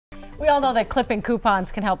We all know that clipping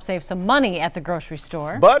coupons can help save some money at the grocery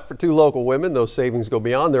store. But for two local women, those savings go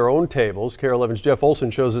beyond their own tables. KARE 11's Jeff Olson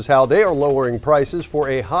shows us how they are lowering prices for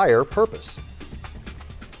a higher purpose.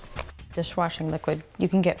 Dishwashing liquid you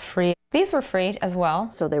can get free. These were free as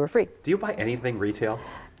well. So they were free. Do you buy anything retail?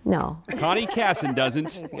 No. Connie Casson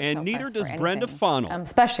doesn't, and neither does Brenda Fonnell.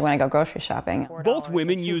 Especially when I go grocery shopping. Both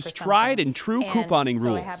women use tried and true couponing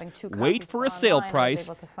rules. Wait for a sale price,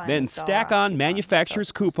 then stack on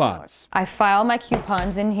manufacturer's coupons. I file my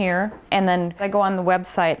coupons in here, and then I go on the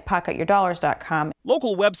website, pocketyourdollars.com.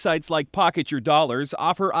 Local websites like Pocket Your Dollars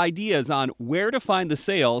offer ideas on where to find the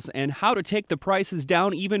sales and how to take the prices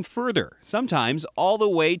down even further, sometimes all the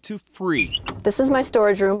way to free. This is my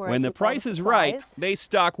storage room. When the price is right, they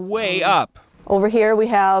stock way up. Over here we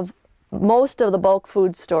have most of the bulk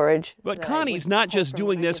food storage. But Connie's not just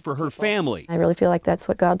doing this for her family. I really feel like that's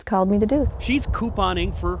what God's called me to do. She's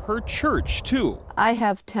couponing for her church, too. I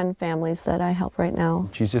have 10 families that I help right now.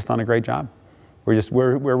 She's just done a great job.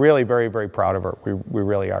 We're really very, very proud of her. We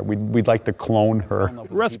really are. We'd like to clone her.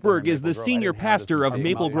 Russ Berg is the senior pastor of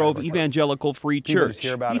Maple Grove Evangelical Free Church.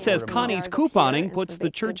 He says Connie's couponing puts the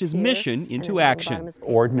church's mission into action.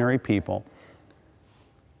 Ordinary people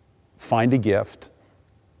find a gift,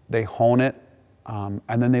 they hone it, and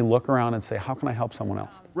then they look around and say, how can I help someone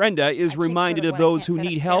else? Brenda is reminded of those who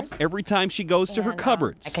need help every time she goes to her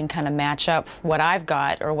cupboards. I can kind of match up what I've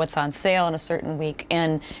got or what's on sale in a certain week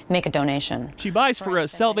and make a donation. She buys for a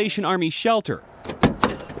Salvation Army shelter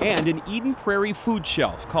and an Eden Prairie food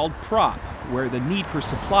shelf called Prop, where the need for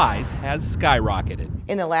supplies has skyrocketed.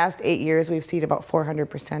 In the last 8 years, we've seen about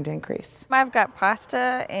 400% increase. I've got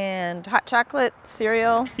pasta and hot chocolate,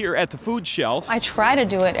 cereal. Here at the food shelf, I try to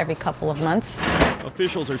do it every couple of months.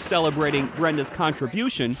 Officials are celebrating Brenda's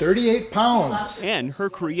contribution, 38 pounds, and her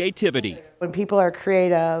creativity. When people are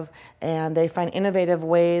creative and they find innovative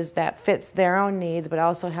ways that fits their own needs but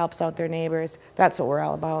also helps out their neighbors, that's what we're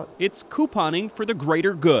all about. It's couponing for the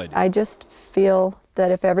greater good. I just feel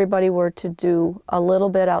that if everybody were to do a little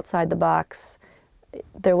bit outside the box,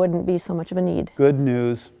 there wouldn't be so much of a need. Good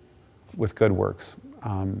news with good works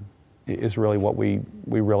is really what we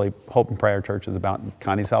really hope and pray our church is about.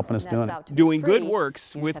 Connie's helping us doing it. Doing good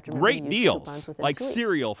works with great deals, like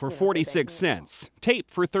cereal for 46 cents, tape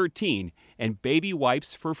for 13, and baby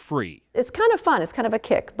wipes for free. It's kind of fun. It's kind of a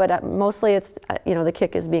kick, but mostly it's, the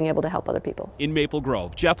kick is being able to help other people. In Maple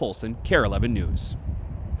Grove, Jeff Olson, KARE 11 News.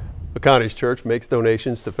 Connie's church makes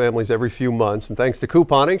donations to families every few months, and thanks to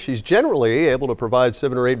couponing, she's generally able to provide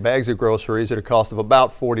 7 or 8 bags of groceries at a cost of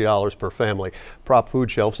about $40 per family. Prop food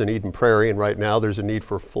shelves in Eden Prairie, and right now there's a need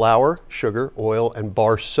for flour, sugar, oil, and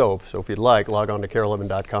bar soap. So if you'd like, log on to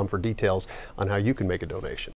KARE11.com for details on how you can make a donation.